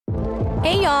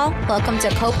Hey y'all, welcome to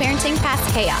Co-Parenting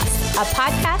Past Chaos, a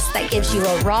podcast that gives you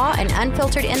a raw and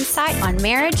unfiltered insight on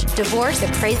marriage, divorce, the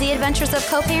crazy adventures of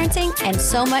co-parenting, and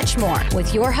so much more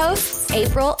with your hosts,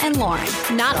 April and Lauren.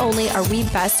 Not only are we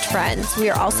best friends, we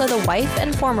are also the wife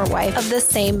and former wife of the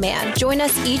same man. Join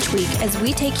us each week as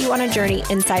we take you on a journey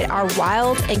inside our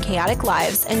wild and chaotic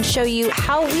lives and show you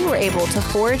how we were able to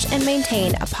forge and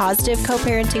maintain a positive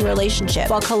co-parenting relationship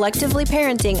while collectively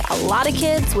parenting a lot of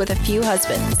kids with a few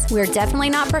husbands. We're definitely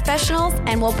not professionals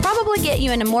and will probably get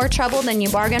you into more trouble than you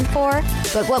bargained for,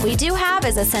 but what we do have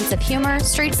is a sense of humor,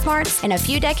 street smarts, and a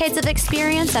few decades of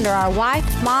experience under our wife,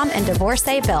 mom, and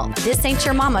divorcee belt. This ain't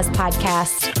your mama's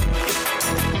podcast.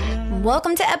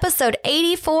 Welcome to episode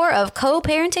 84 of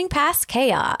Co-Parenting Past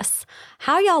Chaos.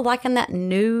 How y'all liking that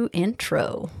new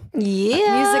intro?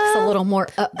 Yeah. Music's a little more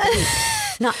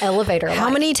upbeat, not elevator. How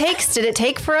many takes did it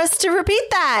take for us to repeat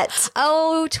that?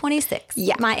 Oh, 26.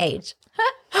 Yeah. My age.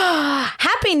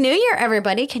 Happy New Year,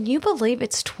 everybody. Can you believe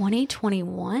it's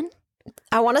 2021?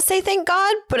 I want to say thank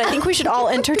God, but I think we should all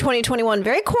enter 2021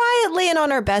 very quietly and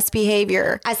on our best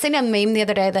behavior. I seen a meme the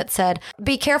other day that said,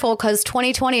 be careful because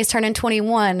 2020 is turning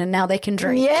 21 and now they can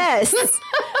drink. Yes.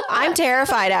 I'm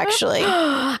terrified, actually.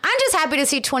 I'm just happy to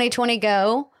see 2020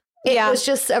 go. It was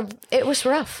just, it was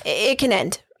rough. It can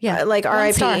end. Yeah. Like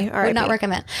RIP. Would not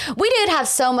recommend. We did have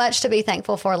so much to be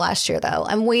thankful for last year, though.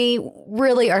 And we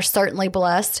really are certainly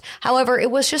blessed. However, it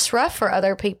was just rough for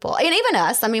other people. And even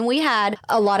us. I mean, we had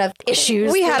a lot of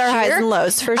issues. We had our highs and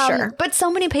lows for sure. But so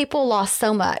many people lost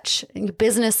so much.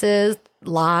 Businesses,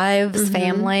 lives,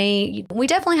 family. We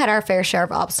definitely had our fair share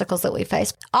of obstacles that we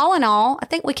faced. All in all, I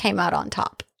think we came out on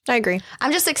top. I agree.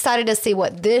 I'm just excited to see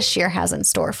what this year has in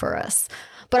store for us.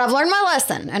 But I've learned my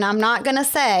lesson, and I'm not going to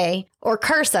say or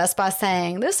curse us by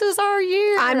saying, this is our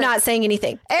year. I'm not saying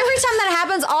anything. Every time that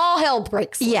happens, all hell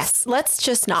breaks loose. Yes, let's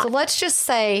just not. So let's just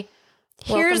say,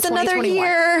 here's another 2021.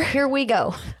 year. Here we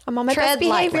go. I'm on my Tread best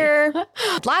behavior.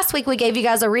 Last week, we gave you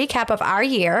guys a recap of our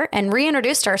year and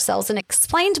reintroduced ourselves and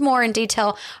explained more in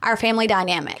detail our family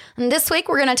dynamic. And this week,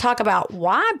 we're going to talk about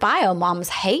why bio moms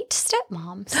hate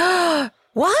stepmoms.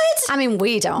 What? I mean,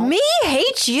 we don't. Me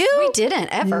hate you? We didn't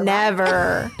ever.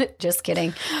 Never. Just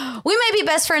kidding. We may be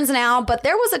best friends now, but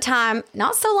there was a time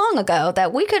not so long ago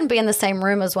that we couldn't be in the same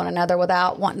room as one another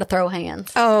without wanting to throw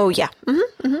hands. Oh, yeah.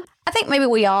 Mm-hmm. I think maybe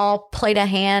we all played a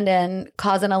hand in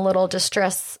causing a little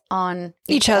distress on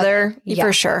Each other. Yeah,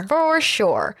 for sure. For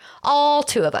sure. All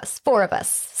 2 of us, 4 of us,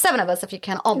 7 of us if you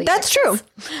count all the That's true.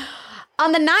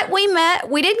 On the night we met,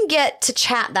 we didn't get to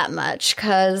chat that much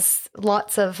because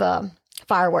lots of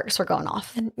fireworks were going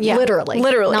off. Yeah, Literally.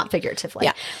 Not figuratively.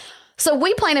 Yeah. So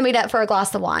we planned to meet up for a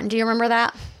glass of wine. Do you remember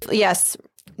that? Yes.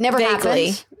 Never vaguely.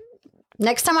 happened.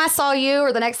 Next time I saw you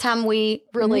or the next time we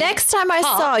really Next time I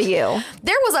saw you.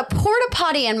 There was a porta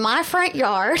potty in my front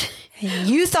yard.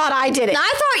 You thought I did it.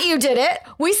 I thought you did it.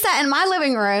 We sat in my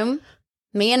living room,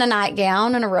 me in a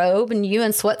nightgown and a robe and you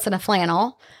in sweats and a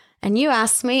flannel. And you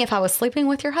asked me if I was sleeping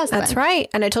with your husband. That's right.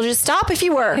 And I told you to stop if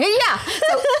you were. Yeah.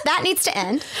 So that needs to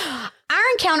end.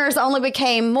 Our encounters only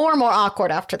became more and more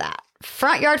awkward after that.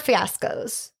 Front yard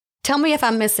fiascos. Tell me if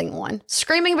I'm missing one.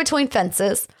 Screaming between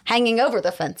fences. Hanging over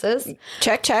the fences.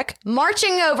 Check, check.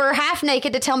 Marching over half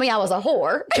naked to tell me I was a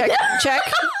whore. Check, check.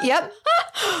 Yep.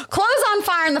 Clothes on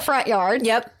fire in the front yard.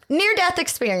 Yep. Near-death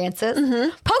experiences.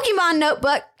 Pokemon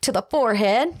notebook to the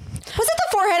forehead. Was it the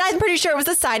forehead? I'm pretty sure it was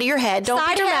the side of your head. Don't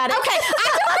be dramatic. Okay,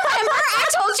 I don't remember. I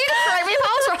told you to correct me if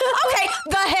I was wrong. Okay,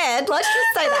 the head. Let's just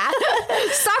say that.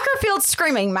 Soccer field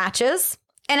screaming matches.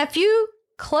 And a few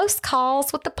close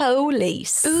calls with the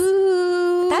police.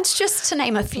 Ooh. That's just to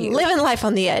name a few. Living life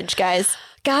on the edge, guys.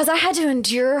 Guys, I had to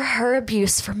endure her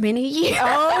abuse for many years.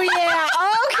 Oh, yeah.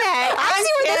 Okay. I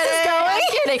see where this is going. I'm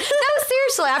kidding. No,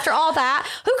 seriously, after all that,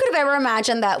 who could have ever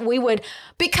imagined that we would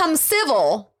become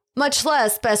civil, much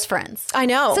less best friends? I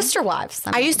know. Sister wives.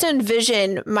 I used to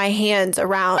envision my hands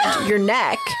around your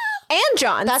neck. And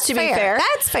John's, That's to fair. be fair.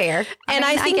 That's fair. And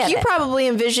I think you probably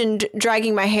envisioned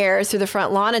dragging my hair through the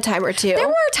front lawn a time or two. There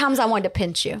were times I wanted to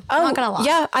pinch you. I'm not going to lie.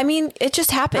 Yeah, I mean, it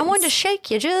just happens. I wanted to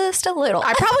shake you just a little.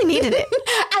 I probably needed it.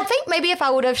 I think maybe if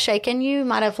I would have shaken you,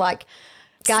 might have like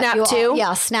got Snapped you. you?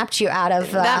 Yeah, snapped you out of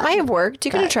That might have worked.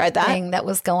 You could have tried that. thing that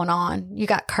was going on. You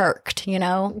got kirked, you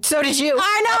know. So did you.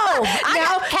 I know. I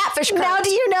got catfish kirked. Now do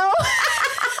you know?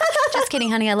 Just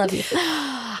kidding, honey. I love you.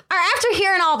 All right, after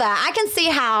hearing all that, I can see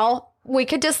how we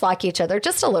could dislike each other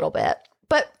just a little bit.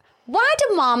 But why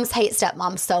do moms hate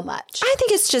stepmoms so much? I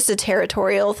think it's just a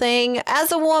territorial thing.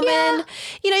 As a woman,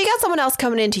 you know, you got someone else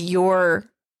coming into your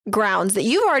grounds that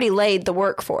you've already laid the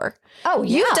work for. Oh,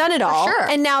 yeah. You've done it all. Sure.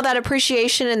 And now that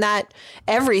appreciation and that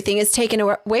everything is taken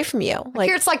away from you. Like,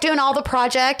 here it's like doing all the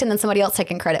project and then somebody else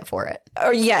taking credit for it.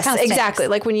 Or yes, exactly.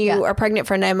 Like when you are pregnant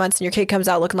for 9 months and your kid comes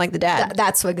out looking like the dad.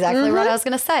 That's exactly what I was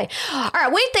going to say. All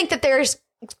right. We think that there's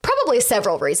probably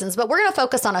several reasons, but we're going to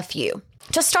focus on a few.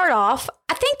 To start off,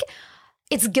 I think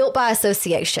it's guilt by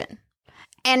association.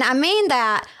 And I mean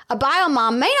that a bio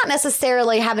mom may not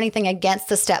necessarily have anything against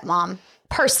the stepmom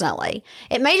personally.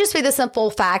 It may just be the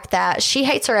simple fact that she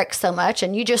hates her ex so much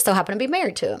and you just so happen to be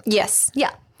married to him. Yes. Yeah.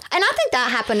 And I think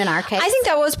that happened in our case. I think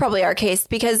that was probably our case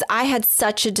because I had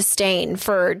such a disdain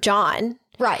for John.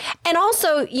 Right. And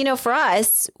also, you know, for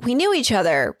us, we knew each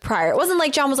other prior. It wasn't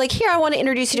like John was like, here, I want to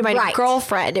introduce you to my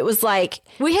girlfriend. It was like,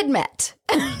 we had met.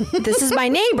 This is my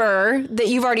neighbor that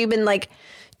you've already been like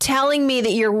telling me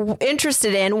that you're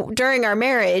interested in during our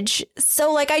marriage.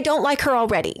 So like, I don't like her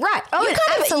already. Right. Oh,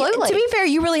 absolutely. To be fair,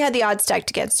 you really had the odds stacked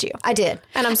against you. I did.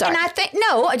 And I'm sorry. And I think,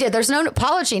 no, I did. There's no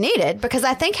apology needed because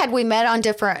I think had we met on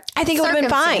different I think it would have been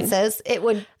fine. It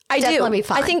would definitely be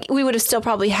fine. I think we would have still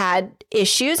probably had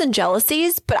issues and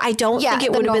jealousies, but I don't think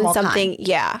it would have been something.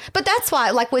 Yeah. But that's why,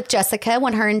 like with Jessica,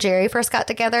 when her and Jerry first got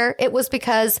together, it was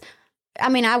because, I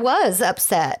mean, I was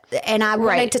upset and I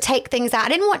wanted to take things out. I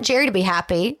didn't want Jerry to be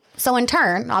happy. So in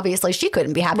turn, obviously she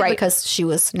couldn't be happy because she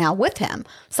was now with him.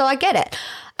 So I get it.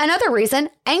 Another reason,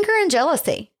 anger and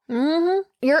jealousy. Mm-hmm.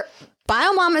 Your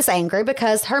bio mom is angry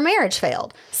because her marriage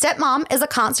failed. Stepmom is a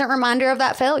constant reminder of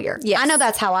that failure. Yes. I know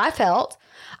that's how I felt.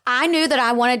 I knew that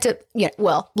I wanted to,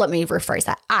 well, let me rephrase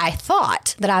that. I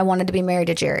thought that I wanted to be married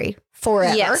to Jerry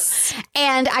forever. Yes.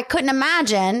 And I couldn't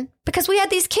imagine because we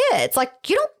had these kids. Like,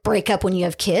 you don't break up when you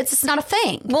have kids. It's not a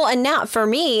thing. Well, and now for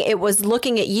me, it was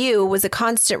looking at you was a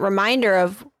constant reminder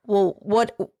of, well,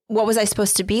 what was I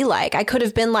supposed to be like? I could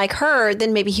have been like her,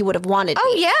 then maybe he would have wanted me.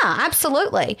 Oh, yeah,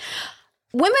 absolutely.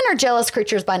 Women are jealous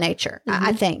creatures by nature,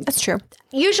 I think. That's true.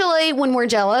 Usually when we're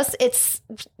jealous, it's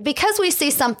because we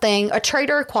see something, a trait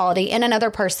or a quality in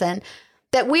another person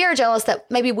that we are jealous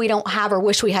that maybe we don't have or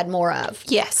wish we had more of.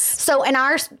 Yes. So in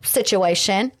our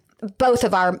situation, both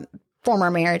of our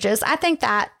former marriages, I think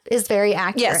that is very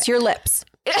accurate. Yes, your lips.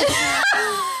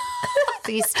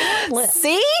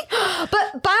 See?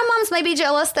 But bio moms may be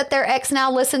jealous that their ex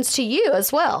now listens to you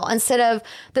as well instead of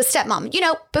the stepmom. You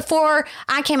know, before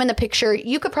I came in the picture,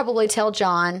 you could probably tell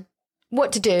John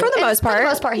what to do. For the most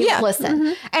part, he would listen.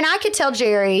 Mm-hmm. And I could tell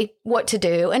Jerry what to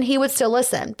do and he would still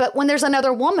listen. But when there's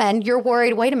another woman, you're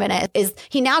worried, wait a minute, is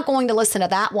he now going to listen to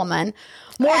that woman?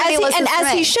 More than he listens to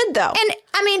me? He should, though. And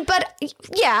I mean, but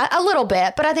yeah, a little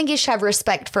bit. But I think he should have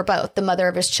respect for both the mother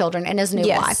of his children and his new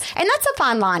wife. And that's a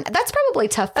fine line. That's probably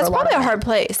tough for a lot of men. That's probably a hard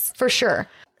place. For sure.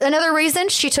 Another reason,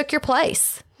 she took your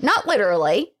place. Not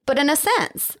literally, but in a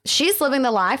sense. She's living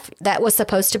the life that was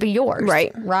supposed to be yours.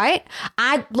 Right. Right?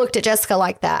 I looked at Jessica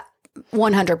like that.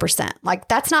 100%. Like,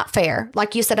 that's not fair.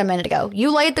 Like you said a minute ago,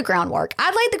 you laid the groundwork. I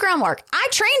laid the groundwork. I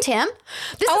trained him.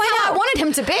 This is how I wanted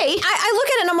him to be. I look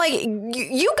at it and I'm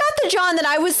like, you got the John that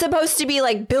I was supposed to be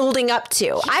like building up to.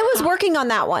 Yeah. I was working on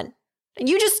that one.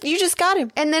 You just got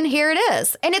him. And then here it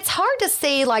is. And it's hard to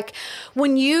see, like,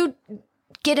 when you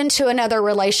get into another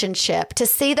relationship, to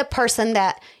see the person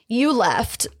that you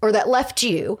left or that left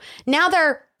you. Now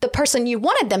they're the person you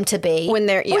wanted them to be when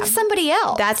they're with somebody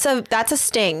else. That's a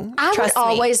sting. I would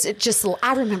always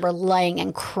I remember laying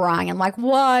and crying. I'm like,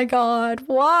 why, God?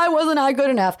 Why wasn't I good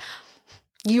enough?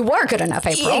 You were good enough,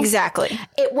 April. Exactly.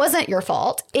 It wasn't your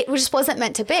fault. It just wasn't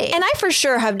meant to be. And I for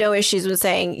sure have no issues with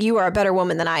saying you are a better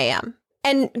woman than I am.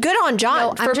 And good on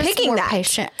John for picking that.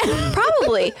 Patient.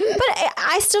 Probably. But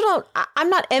I still don't, I'm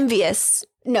not envious.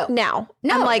 No. Now.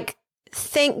 No. I'm like,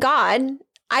 thank God.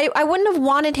 I wouldn't have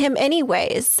wanted him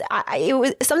anyways.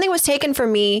 Something was taken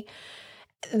from me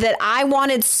that I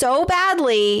wanted so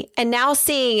badly. And now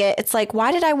seeing it, it's like,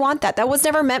 why did I want that? That was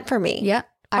never meant for me. Yeah.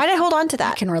 Why did I hold on to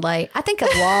that? I can relate. I think a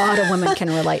lot of women can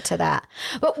relate to that.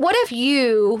 But what if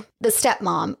you, the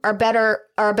stepmom, are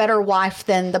a better wife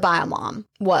than the bio mom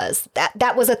was?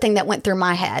 That was a thing that went through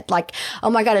my head. Like, oh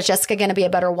my God, is Jessica going to be a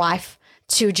better wife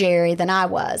to Jerry than I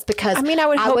was? Because I mean, I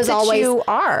was always you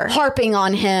are harping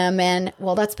on him, and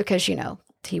well, that's because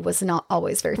he was not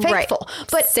always very faithful. Right.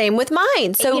 But same with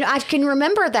mine. So I can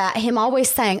remember that him always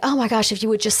saying, "Oh my gosh, if you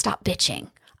would just stop bitching."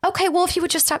 Okay, well, if you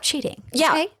would just stop cheating.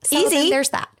 Yeah, okay? So easy. There's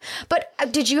that. But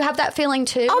did you have that feeling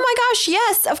too? Oh my gosh,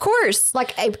 yes, of course.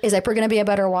 Like, is April going to be a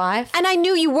better wife? And I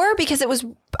knew you were because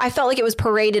I felt like it was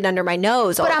paraded under my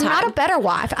nose all the time. But I'm not a better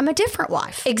wife. I'm a different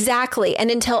wife. Exactly.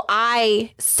 And until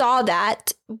I saw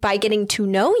that by getting to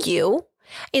know you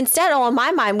Instead, all in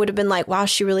my mind would have been like, wow,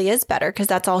 she really is better because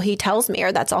that's all he tells me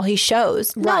or that's all he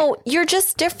shows. Right. No, you're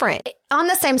just different. On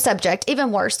the same subject,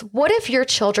 even worse, what if your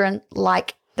children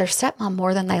like their stepmom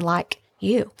more than they like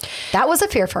you? That was a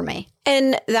fear for me.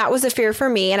 And that was a fear for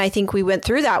me. And I think we went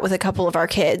through that with a couple of our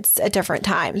kids at different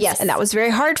times. Yes. And that was very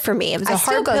hard for me. It was a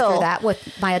hard pill. I still go through that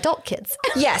with my adult kids.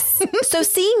 Yes. So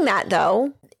seeing that,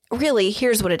 though, really,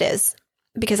 here's what it is.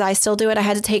 Because I still do it, I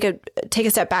had to take a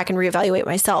step back and reevaluate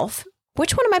myself.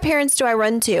 Which one of my parents do I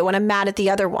run to when I'm mad at the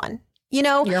other one? You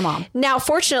know? Your mom. Now,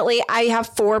 fortunately, I have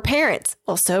 4 parents.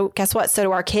 Well, so guess what? So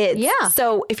do our kids. Yeah.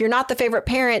 So if you're not the favorite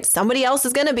parent, somebody else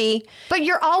is going to be. But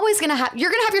you're always going to have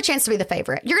your chance to be the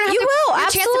favorite. You're going to have your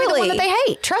chance to be the one that they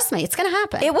hate. Trust me, it's going to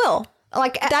happen. It will.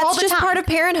 Like that's all the just time. Part of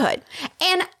parenthood.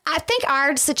 And I think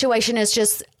our situation is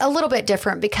just a little bit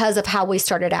different because of how we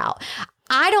started out.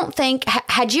 I don't think,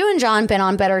 had you and John been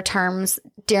on better terms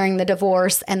during the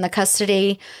divorce and the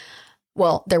custody,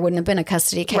 well, there wouldn't have been a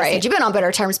custody case. Right. Had you been on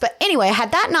better terms. But anyway,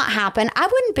 had that not happened, I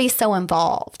wouldn't be so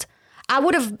involved. I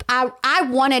would have, I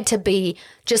wanted to be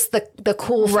just the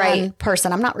cool, fun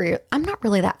person. I'm not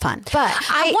really that fun, but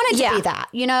I wanted to be that,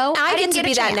 you know? I get to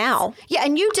be that now. Yeah,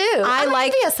 and you do. I'm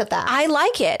envious of that. I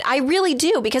like it. I really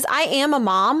do because I am a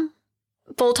mom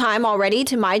full time already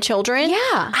to my children.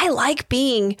 Yeah. I like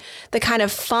being the kind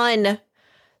of fun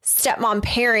stepmom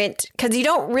parent because you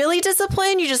don't really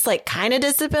discipline. You just like kind of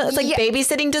discipline. It's like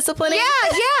babysitting disciplining.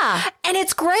 Yeah. And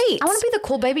it's great. I want to be the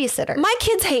cool babysitter. My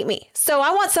kids hate me. So I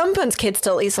want someone's kids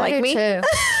to at least like me. Too.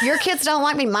 Your kids don't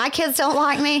like me. My kids don't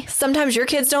like me. Sometimes your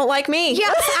kids don't like me.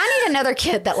 Yes, I need another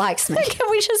kid that likes me. Can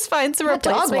we just find some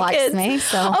replacement dog kids? Likes me.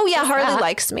 So oh yeah, Harley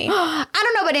likes me. I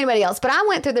don't know about anybody else, but I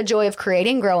went through the joy of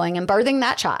creating, growing, and birthing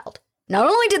that child. Not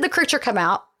only did the creature come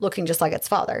out looking just like its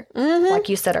father, like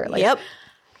you said earlier. Yep.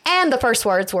 And the first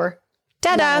words were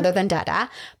Dada. None other than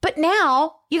Dada. But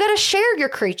now you got to share your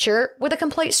creature with a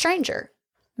complete stranger.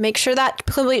 Make sure that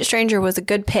complete stranger was a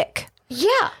good pick.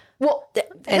 Yeah. Well,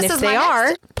 and if they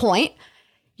are, point,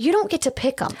 you don't get to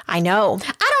pick them. I know.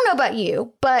 I don't know about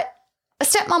you, but a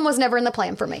stepmom was never in the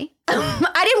plan for me.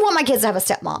 I didn't want my kids to have a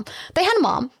stepmom. They had a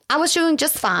mom. I was doing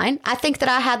just fine. I think that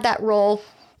I had that role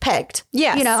pegged.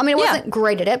 Yes. You know, I mean, I wasn't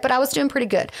great at it, but I was doing pretty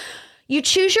good. You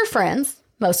choose your friends.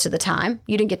 Most of the time.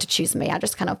 You didn't get to choose me. I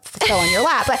just kind of fell in your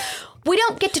lap. But we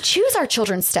don't get to choose our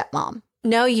children's stepmom.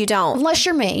 No, you don't. Unless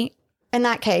you're me. In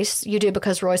that case, you do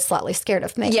because Roy's slightly scared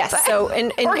of me. Yes. But, so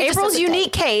in April's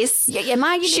unique case,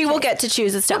 she will get to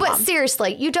choose a stepmom. No, but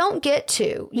seriously, you don't get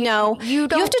to. No. You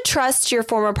don't. You have to trust your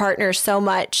former partner so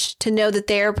much to know that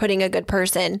they're putting a good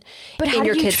person in your kids' lives. But how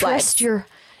do you trust your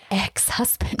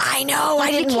ex-husband? I know. I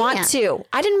didn't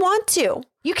want to.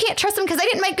 You can't trust them because they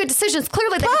didn't make good decisions.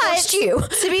 Clearly, they divorced you.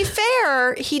 To be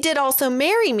fair, he did also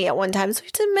marry me at one time, so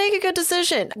he did make a good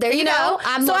decision. There you go.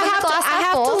 I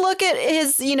have to look at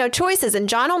his, choices. And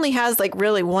John only has like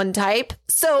really one type,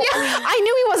 so I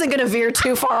knew he wasn't going to veer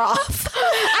too far off.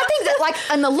 I think that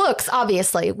and the looks,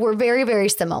 obviously, were very, very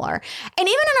similar, and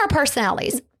even in our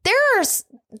personalities, there's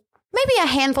maybe a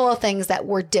handful of things that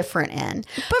we're different in.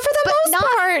 But for the most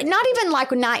part, not even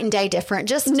like night and day different,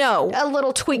 just a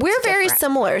little tweak. We're very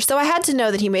similar. So I had to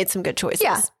know that he made some good choices.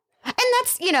 Yeah. And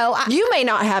that's, you may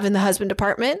not have in the husband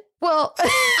department. Well,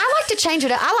 I like to change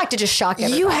it up. I like to just shock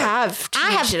everybody. You have.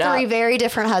 I have 3 very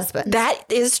different husbands. That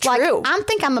is true. I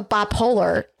think I'm a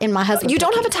bipolar in my husband. You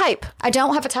don't have a type. I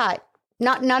don't have a type.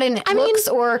 Not in looks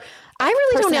or I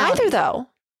really don't either, though.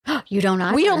 You don't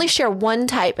either? We only share one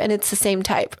type, and it's the same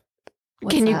type.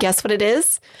 Can you guess what it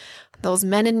is? Those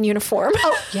men in uniform.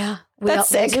 Oh, yeah. That's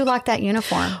sick. We do like that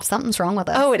uniform. Something's wrong with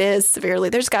us. Oh, it is severely.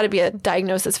 There's got to be a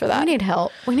diagnosis for that. We need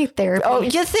help. We need therapy. Oh,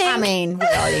 you think? I mean, we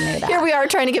already knew that. Here we are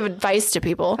trying to give advice to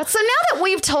people. So now that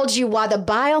we've told you why the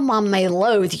bio mom may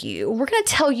loathe you, we're going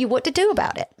to tell you what to do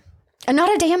about it. And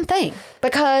not a damn thing.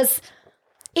 Because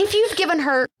if you've given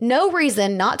her no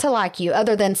reason not to like you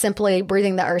other than simply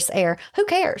breathing the earth's air, who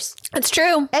cares? It's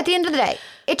true. At the end of the day,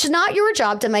 it's not your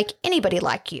job to make anybody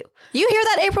like you. You hear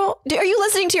that, April? Are you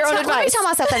listening to your own advice? Let me tell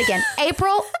myself that again.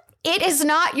 April, it is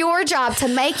not your job to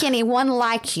make anyone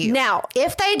like you. Now,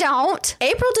 if they don't...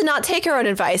 April did not take her own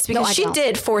advice because she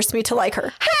did force me to like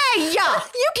her. Hey,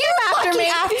 you came after me.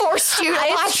 I forced you.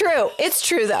 It's true. It's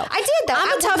true, though. I did, though.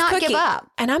 I'm a tough cookie. Give up.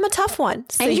 And I'm a tough one.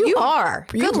 So and you are.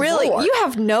 You really... Lord. You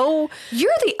have no...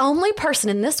 You're the only person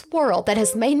in this world that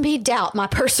has made me doubt my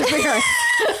perseverance.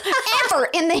 Ever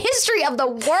in the history of the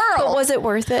world. But was it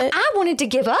worth it? I wanted to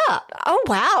give up. Oh,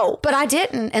 wow. But I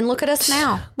didn't. And look at us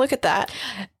now. Look at that.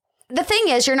 The thing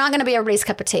is, you're not going to be everybody's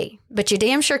cup of tea, but you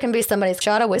damn sure can be somebody's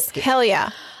shot of whiskey. Hell yeah.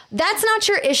 That's not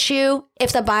your issue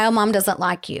if the bio mom doesn't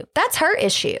like you. That's her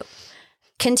issue.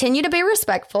 continue to be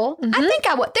respectful. I think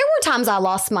I would. There were times I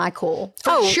lost my cool.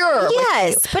 For sure.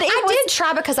 Yes. But I did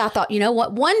try because I thought, you know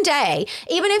what? One day,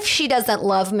 even if she doesn't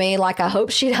love me like I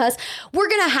hope she does, we're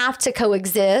going to have to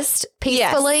coexist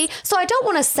peacefully. Yes. So I don't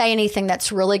want to say anything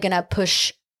that's really going to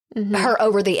push her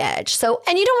over the edge. So,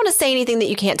 and you don't want to say anything that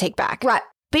you can't take back. Right.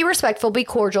 Be respectful, be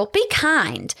cordial, be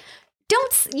kind.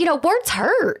 Don't, words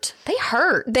hurt. They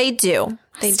hurt. They do.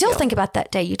 I still think about that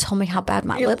day you told me how bad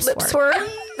my lips were.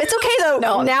 It's okay, though.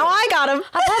 No, now I got them.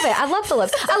 I love it. I love the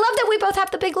lips. I love that we both have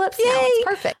the big lips now. It's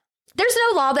perfect. There's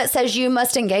no law that says you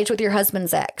must engage with your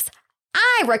husband's ex.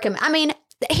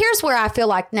 Here's where I feel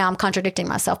like now I'm contradicting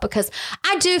myself because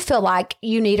I do feel like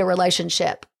you need a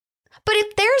relationship. But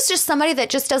if there's just somebody that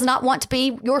just does not want to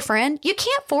be your friend, you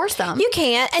can't force them. You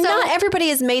can't. And not everybody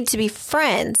is made to be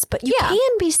friends, but you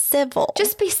can be civil.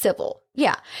 Just be civil.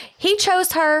 Yeah. He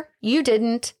chose her. You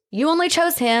didn't. You only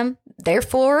chose him.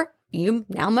 Therefore, you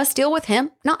now must deal with him,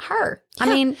 not her. Yeah.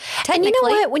 I mean, technically. And you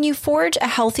know what? When you forge a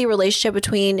healthy relationship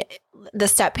between the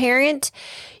step parent,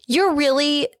 you're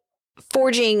really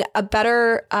forging a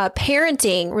better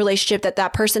parenting relationship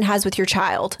that person has with your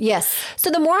child. Yes. So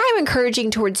the more I'm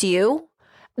encouraging towards you,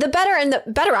 the better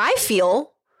I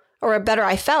feel, or better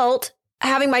I felt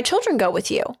having my children go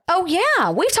with you. Oh yeah,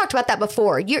 we've talked about that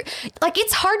before. You're like,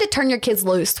 it's hard to turn your kids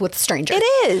loose with strangers.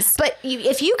 It is, but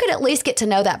if you could at least get to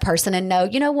know that person and know,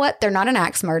 you know what, they're not an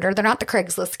axe murderer, they're not the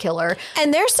Craigslist killer,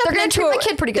 and they're stepping into a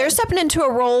kid pretty good. They're stepping into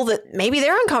a role that maybe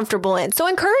they're uncomfortable in. So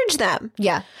encourage them.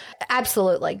 Yeah,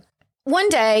 absolutely. One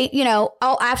day,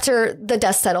 after the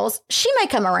dust settles, she may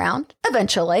come around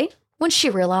eventually when she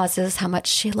realizes how much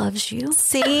she loves you.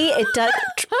 See, it does.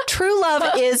 True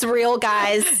love is real,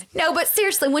 guys. No, but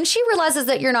seriously, when she realizes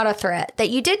that you're not a threat, that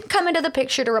you didn't come into the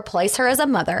picture to replace her as a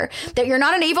mother, that you're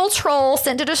not an evil troll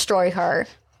sent to destroy her,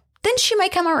 then she may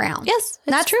come around. Yes,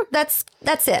 that's true.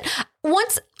 That's it.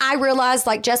 Once I realized,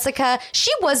 like Jessica,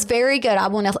 she was very good. I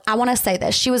want to say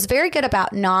this. She was very good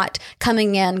about not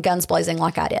coming in guns blazing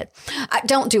like I did. I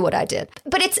don't do what I did.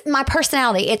 But it's my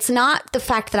personality. It's not the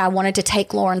fact that I wanted to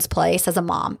take Lauren's place as a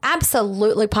mom.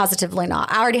 Absolutely, positively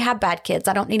not. I already have bad kids.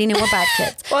 I don't need any more bad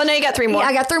kids. Well, now you got 3 more. Yeah,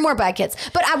 I got 3 more bad kids.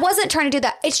 But I wasn't trying to do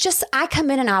that. It's just I come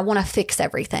in and I want to fix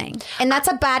everything. And that's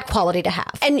a bad quality to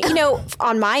have. And,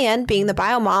 on my end, being the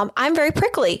bio mom, I'm very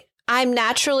prickly. I'm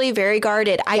naturally very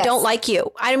guarded. I don't like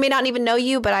you. I may not even know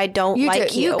you, but I don't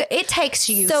like you. It takes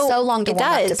you so long to warm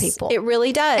up to people. It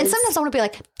really does. And sometimes I want to be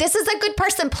like, this is a good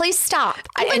person. Please stop.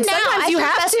 And now, sometimes you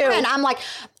have to. Friend, I'm like,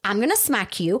 I'm going to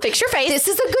smack you. Fix your face. This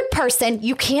is a good person.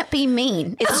 You can't be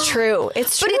mean. It's true.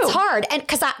 It's true. But it's hard. And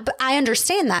but I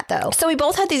understand that, though. So we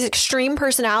both had these extreme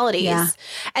personalities. Yeah.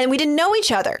 And we didn't know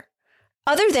each other.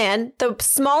 Other than the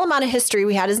small amount of history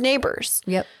we had as neighbors.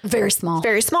 Yep. Very small.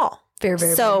 Very small. Very,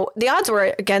 very. So the odds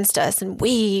were against us, and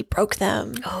we broke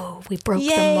them. Oh, we broke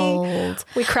the mold.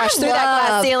 We crashed through that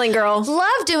glass ceiling, girl.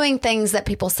 Love doing things that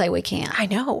people say we can't. I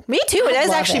know. Me too. It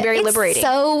is actually very liberating. It's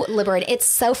so liberating. It's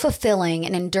so fulfilling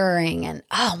and enduring, and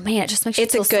oh man, it just makes you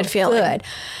feel a good feeling. Good.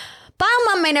 Bio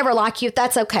mom may never like you.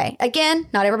 That's okay. Again,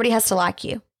 not everybody has to like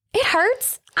you. It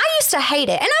hurts. I used to hate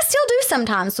it, and I still do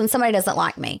sometimes when somebody doesn't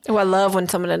like me. Oh, I love when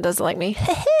someone doesn't like me. But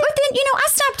then, I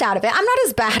snapped out of it. I'm not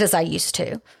as bad as I used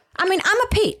to. I mean, I'm a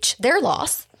peach. Their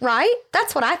loss, right?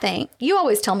 That's what I think. You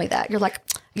always tell me that. You're like,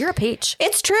 you're a peach.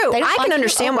 It's true. I can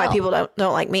understand why people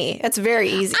don't like me. It's very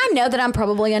easy. I know that I'm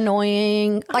probably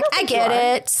annoying. Like, I get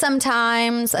it.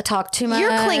 Sometimes I talk too much. You're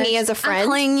clingy as a friend. I'm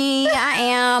clingy. I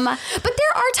am. But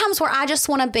there are times where I just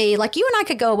want to be, like, you and I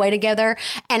could go away together,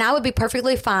 and I would be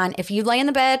perfectly fine if you lay in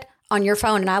the bed on your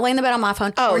phone and I lay in the bed on my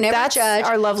phone. Oh, we're never that's judged.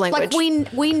 Our love language.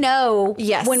 Like we know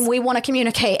when we want to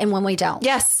communicate and when we don't.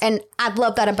 Yes. And I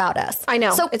love that about us. I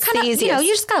know. So it's kinda, the easiest.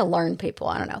 You just got to learn people.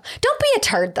 I don't know. Don't be a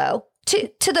turd though. To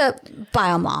the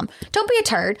bio mom. Don't be a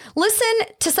turd. Listen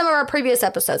to some of our previous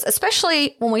episodes,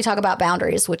 especially when we talk about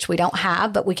boundaries, which we don't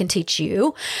have, but we can teach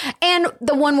you. And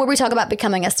the one where we talk about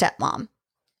becoming a stepmom.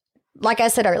 Like I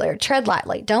said earlier, tread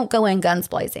lightly. Don't go in guns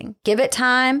blazing. Give it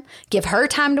time. Give her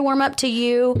time to warm up to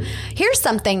you. Here's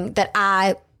something that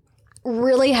I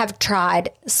really have tried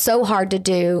so hard to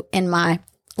do in my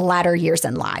latter years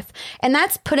in life. And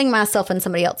that's putting myself in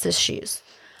somebody else's shoes.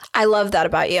 I love that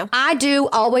about you. I do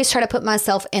always try to put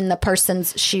myself in the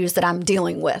person's shoes that I'm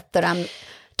dealing with, that I'm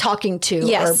talking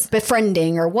to or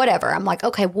befriending or whatever. I'm like,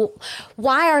 okay, well,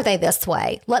 why are they this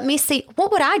way? Let me see.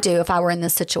 What would I do if I were in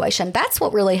this situation? That's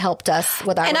what really helped us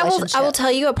with our relationship. I will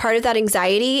tell you, a part of that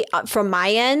anxiety from my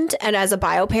end, and as a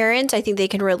bio parent, I think they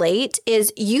can relate,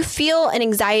 is you feel an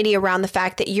anxiety around the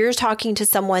fact that you're talking to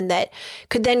someone that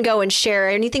could then go and share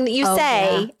anything that you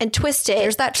say and twist it.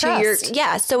 There's that trust.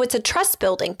 So it's a trust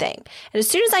building thing. And as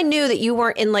soon as I knew that you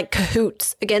weren't in like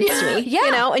cahoots against me, you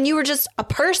know, and you were just a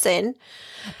person.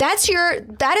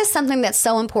 That is something that's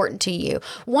so important to you.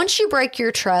 Once you break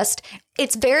your trust,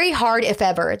 it's very hard, if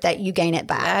ever, that you gain it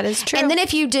back. That is true. And then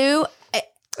if you do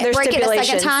break it a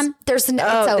second time,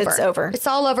 it's over. It's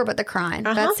all over but the crying.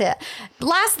 That's it.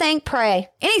 Last thing, pray.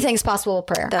 Anything's possible with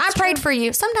prayer. I prayed for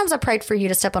you. Sometimes I prayed for you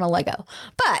to step on a Lego.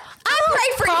 But I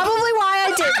prayed for Probably why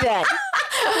I did that.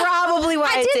 Probably why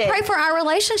I did. Pray for our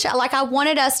relationship. Like, I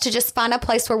wanted us to just find a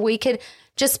place where we could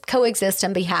just coexist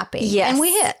and be happy. Yes.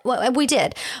 And we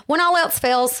did. When all else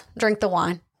fails, drink the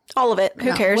wine. All of it.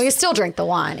 Who cares? We still drink the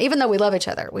wine. Even though we love each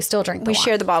other, we still drink the wine. We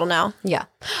share the bottle now. Yeah.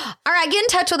 All right. Get in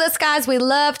touch with us, guys. We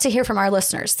love to hear from our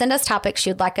listeners. Send us topics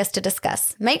you'd like us to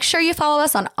discuss. Make sure you follow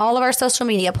us on all of our social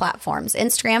media platforms,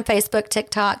 Instagram, Facebook,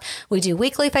 TikTok. We do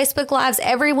weekly Facebook Lives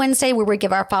every Wednesday where we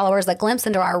give our followers a glimpse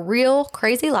into our real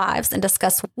crazy lives and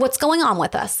discuss what's going on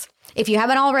with us. If you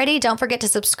haven't already, don't forget to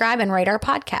subscribe and rate our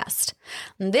podcast.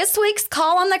 This week's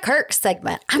Call on the Kirk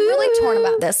segment. I'm really torn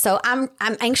about this, so I'm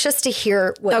anxious to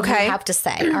hear what you have to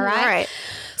say. All right? All right.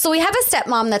 So we have a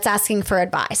stepmom that's asking for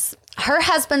advice. Her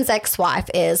husband's ex-wife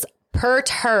is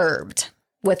perturbed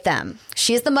with them.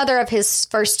 She's the mother of his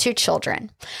first 2 children.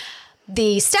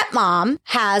 The stepmom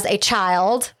has a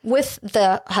child with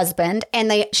the husband,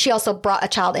 and she also brought a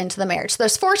child into the marriage. So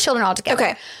there's 4 children altogether.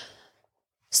 Okay.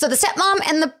 So the stepmom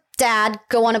and the dad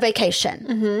go on a vacation.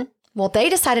 Mm-hmm. Well, they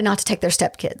decided not to take their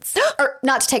stepkids, or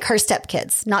not to take her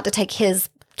stepkids, not to take his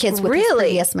kids with his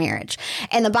previous marriage.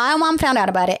 And the bio mom found out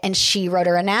about it, and she wrote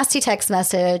her a nasty text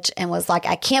message and was like,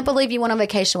 I can't believe you went on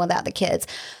vacation without the kids.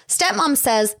 Stepmom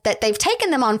says that they've taken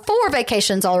them on 4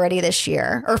 vacations already this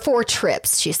year, or 4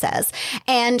 trips, she says.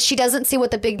 And she doesn't see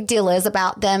what the big deal is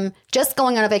about them just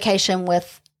going on a vacation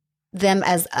with them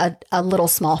as a little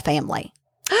small family.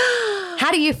 How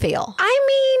do you feel? I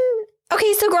mean,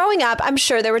 okay, so growing up, I'm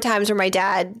sure there were times where my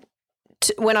dad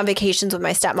went on vacations with my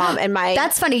stepmom and my...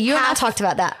 That's funny. You and I talked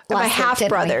about that last my week,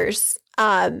 half-brothers,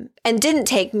 and didn't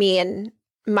take me and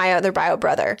my other bio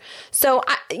brother. So,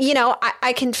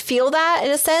 I can feel that in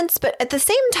a sense, but at the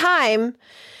same time,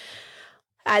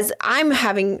 as I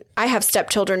have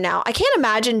stepchildren now, I can't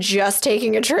imagine just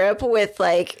taking a trip with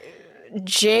like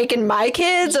Jake and my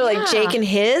kids or like Jake and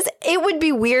his. It would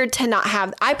be weird to not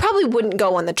have. I probably wouldn't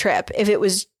go on the trip if it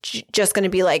was just going to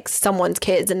be like someone's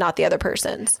kids and not the other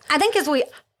person's. I think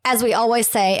as we always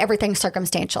say, everything's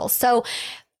circumstantial. So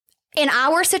in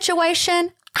our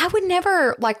situation, I would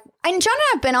never and John and I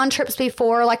have been on trips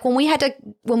before, like when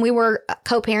we were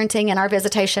co-parenting and our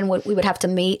visitation, we would have to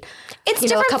meet. It's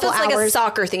different if it's like a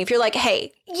soccer thing. If you're like,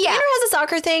 hey, Tanner has a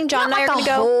soccer thing, John and I are going to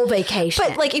go. Whole vacation.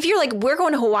 But like if you're like, we're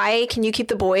going to Hawaii, can you keep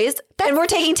the boys? And we're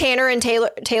taking Tanner and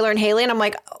Taylor and Haley, and I'm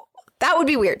like, oh, that would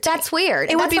be weird. That's weird.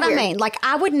 That's what I mean. Like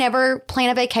I would never plan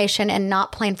a vacation and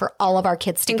not plan for all of our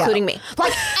kids to including go. Me.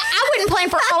 Like I wouldn't plan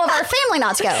for all of our family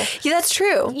not to go. Yeah, that's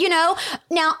true.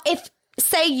 Now if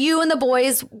say you and the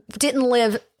boys didn't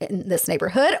live in this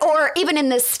neighborhood or even in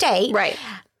this state, right?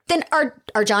 Then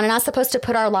are John and I supposed to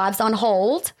put our lives on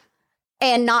hold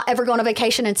and not ever go on a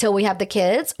vacation until we have the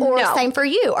kids? Or same for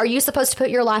you. Are you supposed to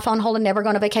put your life on hold and never go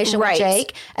on a vacation with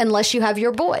Jake unless you have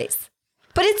your boys?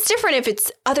 But it's different if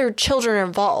it's other children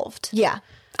involved. Yeah.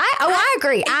 I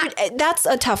agree. That's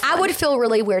a tough one. I would feel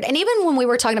really weird. And even when we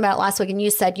were talking about it last week and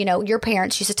you said, your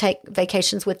parents used to take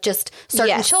vacations with just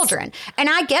certain children. And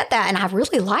I get that. And I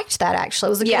really liked that, actually.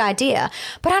 It was a good idea.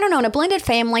 But I don't know. In a blended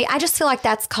family, I just feel like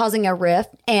that's causing a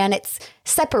rift and it's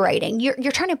separating. You're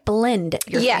trying to blend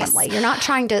your family. You're not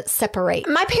trying to separate.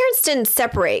 My parents didn't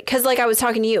separate because like I was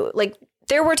talking to you, like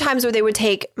there were times where they would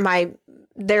take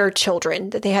their children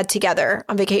that they had together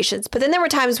on vacations. But then there were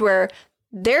times where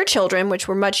their children, which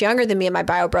were much younger than me and my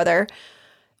bio brother,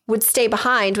 would stay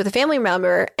behind with a family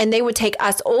member, and they would take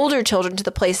us older children to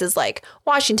the places like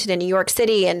Washington and New York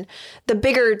City and the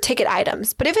bigger ticket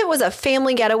items. But if it was a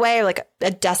family getaway or like a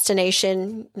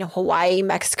destination, Hawaii,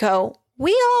 Mexico,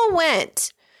 we all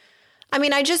went. I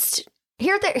mean, here's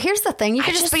the thing. You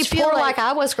could just be poor like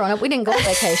I was growing up. We didn't go on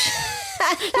vacation.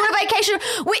 You went on vacation.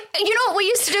 You know what we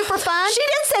used to do for fun? She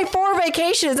did say 4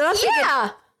 vacations. And I'm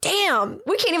thinking, Damn.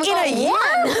 We can't even In go a year? one.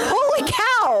 Holy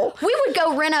cow. We would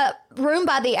go rent a room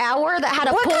by the hour that had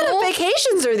a What pool. kind of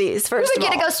vacations are these, first We would of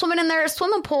get all? to go swimming in their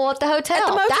swimming pool at the hotel. At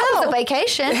the motel. That was a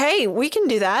vacation. Hey, we can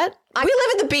do that. We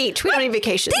live at the beach. We don't need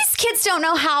vacations. These kids don't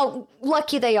know how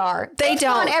lucky they are. They They've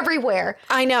don't. gone everywhere.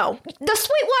 I know. The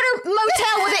Sweetwater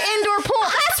Motel with an indoor pool.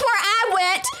 That's where I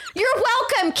went. You're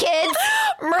welcome, kids.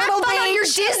 Myrtle Have fun on your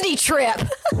Beach. Disney trip.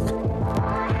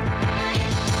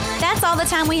 That's all the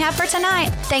time we have for tonight.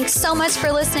 Thanks so much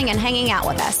for listening and hanging out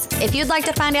with us. If you'd like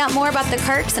to find out more about the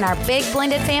Kirks and our big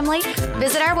blended family,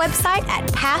 visit our website at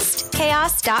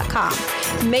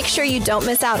pastchaos.com. Make sure you don't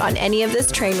miss out on any of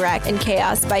this train wreck and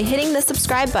chaos by hitting the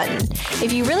subscribe button.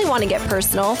 If you really want to get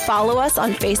personal, follow us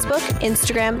on Facebook,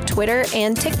 Instagram, Twitter,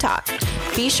 and TikTok.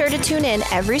 Be sure to tune in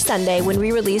every Sunday when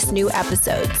we release new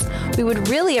episodes. We would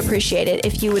really appreciate it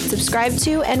if you would subscribe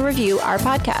to and review our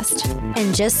podcast.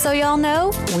 And just so y'all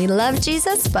know, we love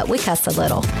Jesus, but we cuss a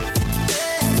little.